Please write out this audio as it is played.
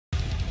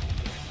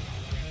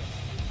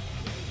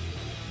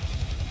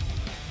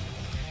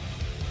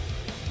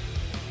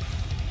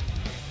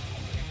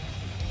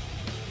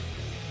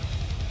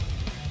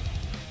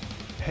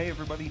Hey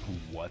everybody,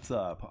 what's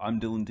up? I'm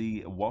Dylan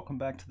D. Welcome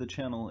back to the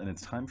channel, and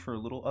it's time for a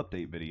little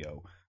update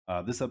video.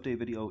 This update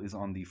video is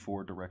on the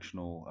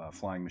 4-directional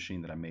flying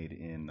machine that I made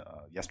in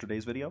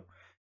yesterday's video,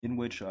 in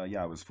which,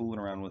 yeah, I was fooling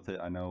around with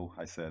it. I know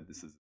I said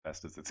this is the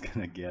best as it's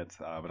gonna get,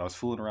 but I was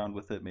fooling around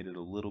with it, made it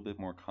a little bit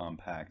more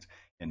compact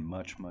and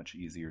much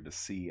easier to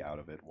see out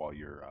of it while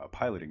you're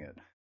piloting it.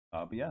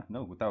 But yeah,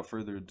 no, without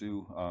further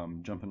ado,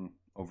 jumping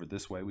over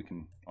this way, we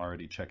can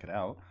already check it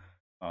out.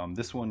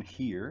 This one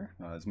here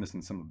is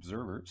missing some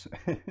observers,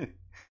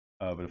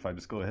 but if I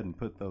just go ahead and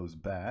put those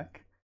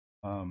back,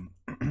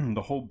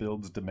 the whole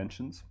build's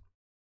dimensions,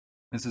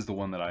 this is the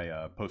one that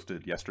I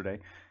posted yesterday.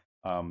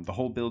 The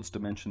whole build's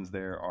dimensions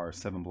there are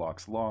 7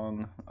 blocks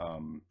long,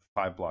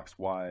 5 blocks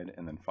wide,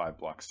 and then 5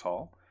 blocks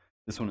tall.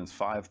 This one is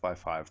 5 by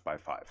 5 by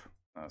 5,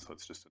 so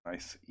it's just a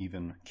nice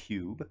even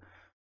cube,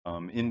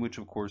 in which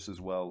of course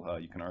as well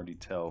you can already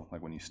tell,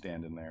 like when you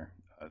stand in there,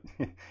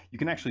 you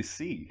can actually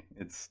see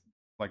it's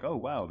like, oh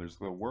wow, there's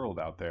a world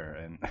out there.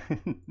 And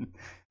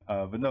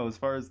but no, as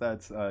far as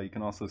that, you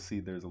can also see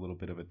there's a little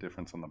bit of a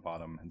difference on the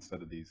bottom.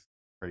 Instead of these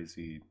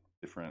crazy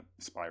different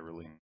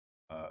spiraling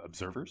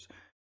observers,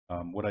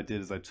 what I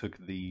did is I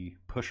took the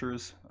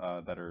pushers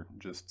that are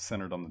just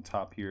centered on the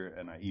top here,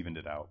 and I evened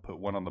it out. Put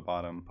one on the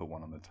bottom, put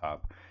one on the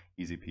top,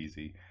 easy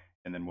peasy.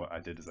 And then what I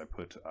did is I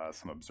put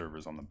some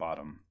observers on the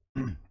bottom,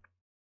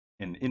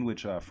 and in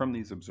which from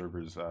these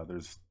observers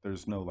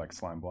there's no like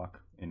slime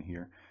block in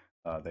here.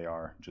 They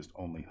are just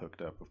only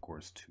hooked up, of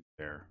course, to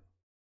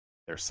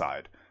their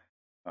side.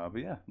 But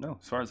yeah, no,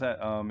 as far as that,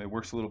 it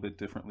works a little bit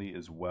differently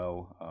as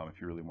well. If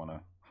you really want to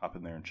hop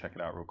in there and check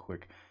it out real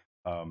quick.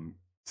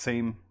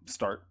 Same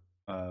start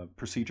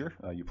procedure.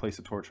 You place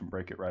a torch and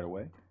break it right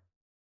away.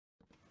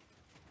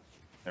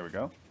 There we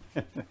go.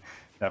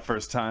 That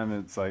first time,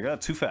 it's like,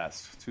 too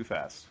fast, too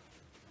fast.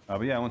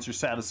 But yeah, once you're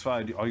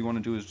satisfied, all you want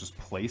to do is just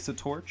place a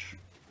torch,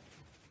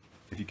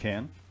 if you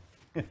can.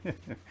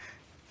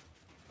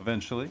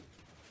 Eventually.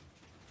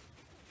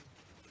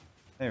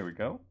 There we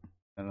go.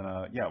 And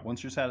then, yeah,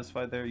 once you're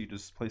satisfied there, you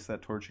just place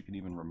that torch. You can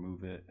even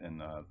remove it,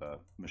 and the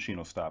machine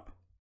will stop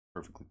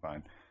perfectly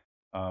fine.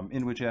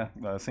 In which, yeah,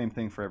 same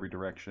thing for every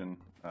direction.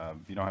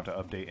 You don't have to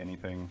update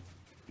anything.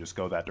 Just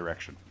go that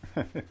direction.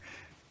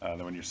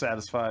 Then when you're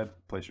satisfied,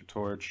 place your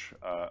torch.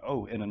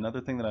 Oh, and another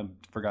thing that I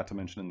forgot to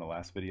mention in the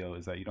last video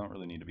is that you don't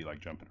really need to be like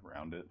jumping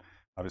around it.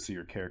 Obviously,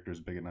 your character is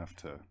big enough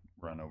to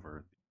run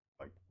over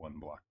like 1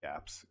 block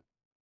gaps.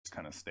 Just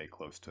kind of stay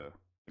close to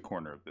the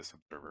corner of this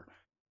observer.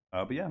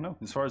 But yeah, no,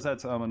 as far as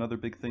that's another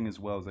big thing as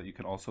well is that you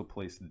can also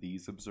place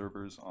these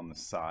observers on the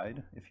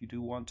side if you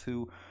do want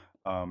to.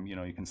 You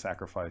know, you can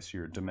sacrifice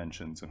your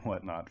dimensions and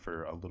whatnot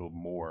for a little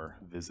more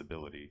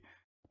visibility.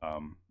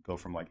 Go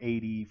from like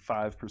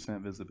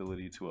 85%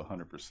 visibility to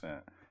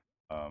 100%.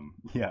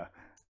 Yeah,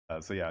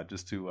 so yeah,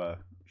 just to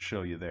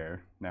show you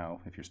there, now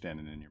if you're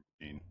standing in your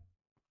machine,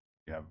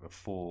 you have a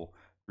full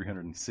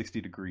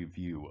 360-degree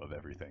view of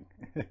everything.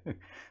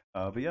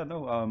 But yeah,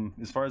 no,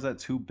 as far as that,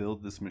 to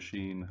build this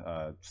machine,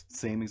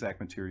 same exact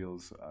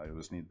materials. I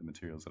just need the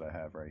materials that I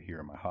have right here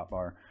in my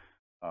hotbar.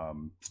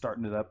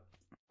 Starting it up,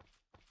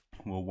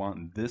 we'll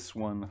want this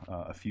one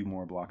a few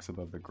more blocks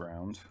above the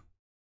ground,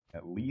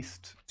 at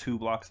least 2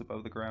 blocks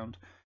above the ground,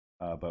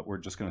 but we're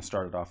just going to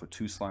start it off with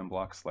 2 slime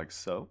blocks like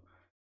so.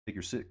 Take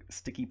your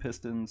sticky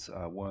pistons,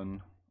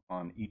 one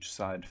on each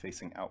side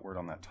facing outward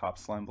on that top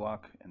slime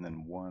block, and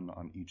then one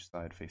on each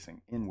side facing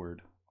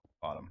inward on the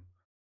bottom.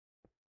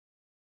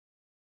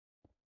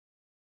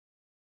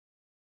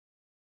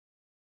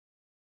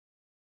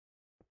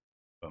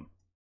 Boom.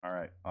 All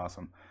right,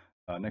 awesome.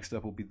 Next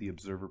up will be the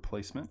observer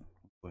placement.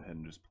 Go ahead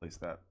and just place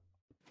that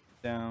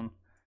down.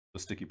 The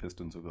sticky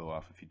pistons will go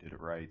off if you did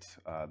it right.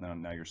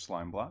 Now your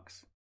slime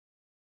blocks.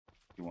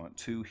 You want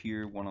 2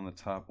 here, 1 on the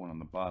top, 1 on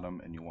the bottom,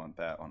 and you want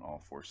that on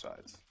all 4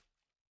 sides.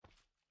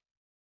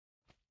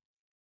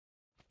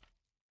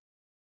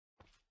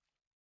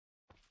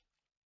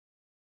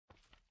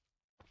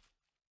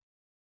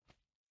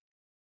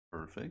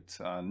 Perfect.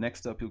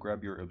 Next up, you'll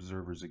grab your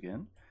observers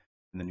again,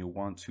 and then you'll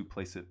want to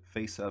place it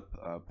face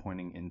up,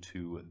 pointing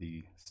into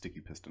the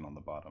sticky piston on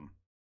the bottom.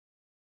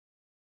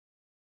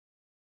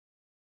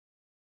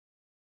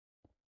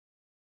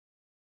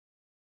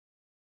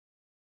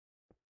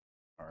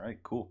 All right,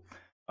 cool.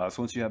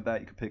 So once you have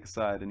that, you can pick a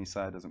side, any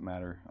side, doesn't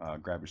matter.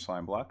 Grab your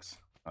slime blocks.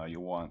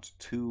 You'll want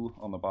 2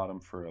 on the bottom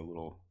for a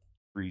little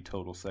free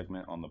total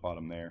segment on the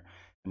bottom there.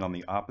 And on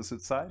the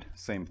opposite side,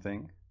 same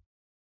thing.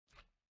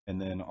 And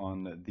then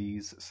on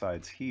these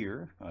sides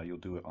here, you'll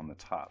do it on the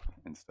top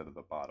instead of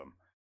the bottom.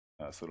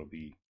 So it'll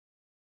be,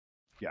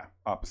 yeah,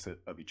 opposite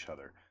of each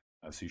other.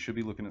 So you should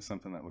be looking at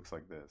something that looks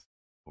like this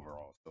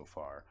overall so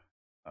far,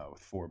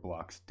 with 4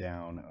 blocks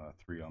down,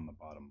 3 on the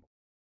bottom.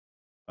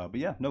 But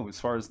yeah, no, as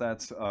far as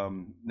that's,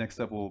 next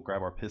up we'll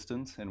grab our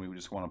pistons, and we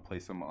just want to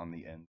place them on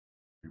the end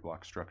 3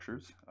 block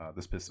structures.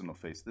 This piston will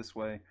face this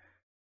way.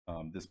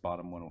 This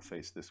bottom one will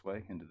face this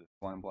way into the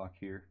slime block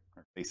here,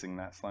 or facing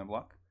that slime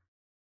block.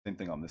 Same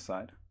thing on this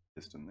side,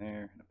 piston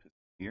there, and a piston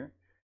here.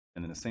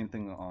 And then the same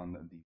thing on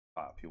the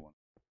top. You'll want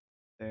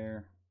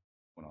there,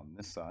 one on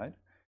this side.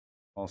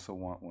 Also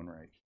want one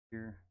right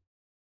here.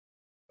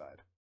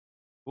 Side.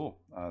 Cool.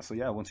 So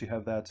yeah, once you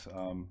have that,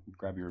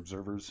 grab your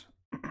observers.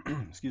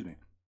 Excuse me.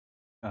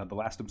 The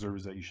last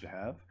observers that you should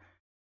have.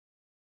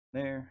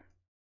 There,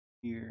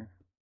 here,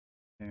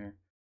 there,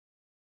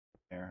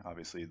 there.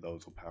 Obviously,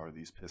 those will power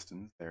these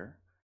pistons there.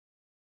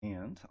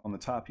 And on the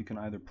top, you can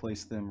either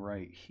place them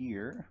right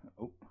here.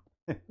 Oh,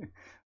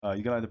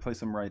 you can either place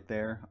them right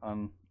there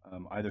on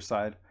either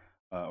side,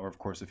 or of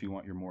course, if you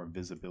want your more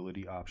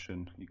visibility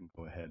option, you can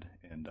go ahead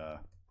and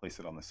place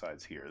it on the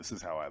sides here. This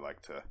is how I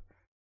like to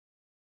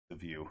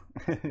view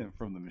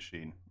from the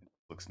machine. It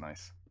looks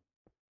nice.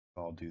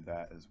 I'll do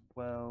that as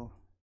well.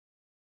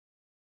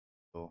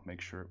 So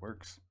make sure it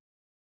works.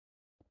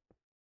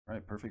 All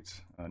right,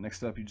 perfect.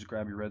 Next up, you just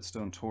grab your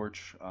redstone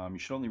torch. You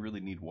should only really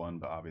need one,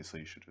 but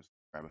obviously you should just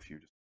grab a few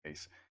just in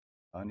case.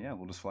 And yeah,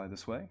 we'll just fly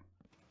this way.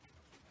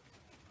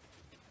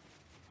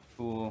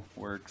 Cool,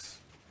 works.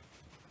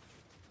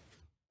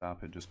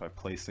 Stop it just by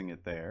placing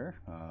it there.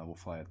 We'll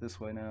fly it this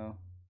way now.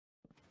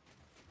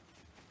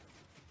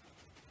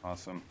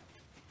 Awesome.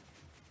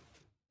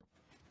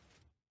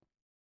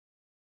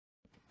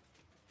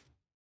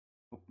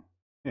 Oh.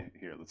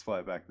 Here, let's fly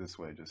it back this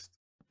way, just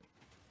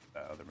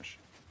that other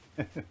machine.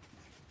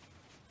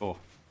 Cool.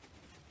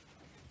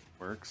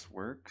 Works,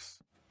 works.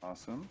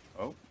 Awesome.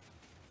 Oh,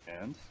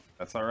 and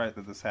that's all right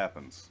that this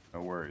happens.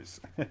 No worries.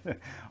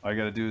 All you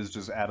gotta do is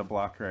just add a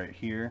block right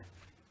here.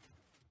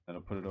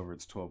 That'll put it over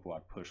its 12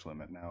 block push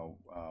limit. Now,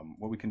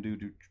 what we can do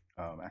to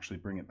actually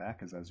bring it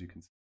back is, as you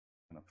can see,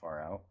 kind of far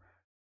out,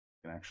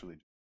 you can actually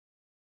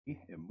do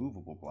a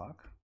movable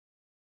block,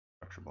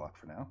 structure block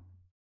for now.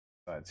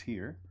 Besides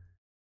here,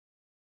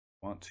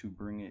 want to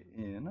bring it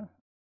in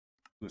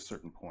to a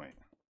certain point.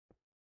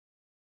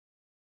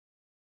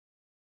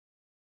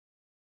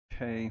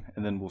 Okay,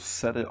 and then we'll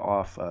set it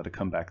off to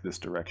come back this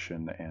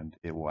direction, and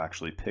it will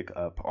actually pick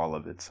up all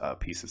of its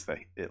pieces that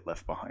it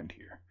left behind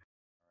here.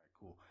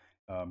 All right,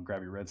 cool.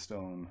 Grab your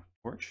redstone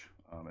torch,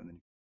 and then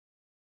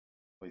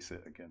place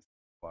it against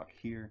the block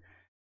here.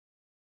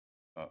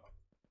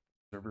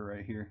 Server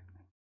right here.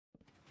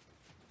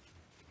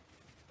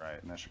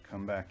 Right, and that should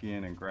come back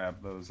in and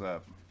grab those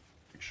up.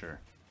 Make sure.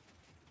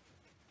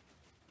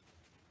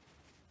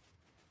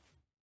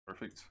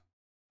 Perfect.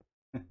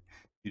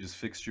 You just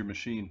fixed your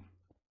machine.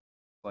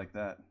 Like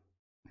that.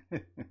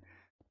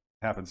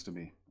 Happens to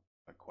me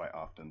quite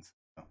often,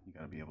 so you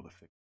got to be able to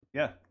fix it.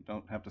 Yeah, you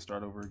don't have to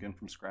start over again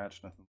from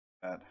scratch, nothing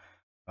like that.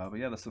 But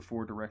yeah, that's the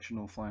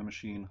 4-directional flying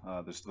machine.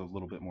 There's a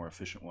little bit more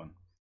efficient one.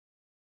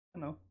 I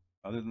don't know.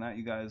 Other than that,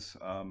 you guys,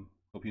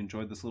 hope you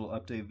enjoyed this little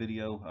update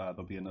video.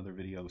 There'll be another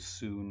video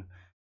soon.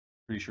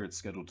 Pretty sure it's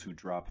scheduled to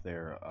drop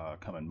there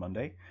coming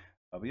Monday.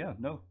 But yeah,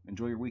 no,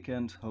 enjoy your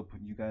weekend. Hope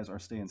you guys are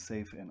staying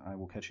safe, and I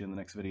will catch you in the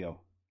next video.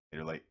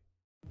 Later, late.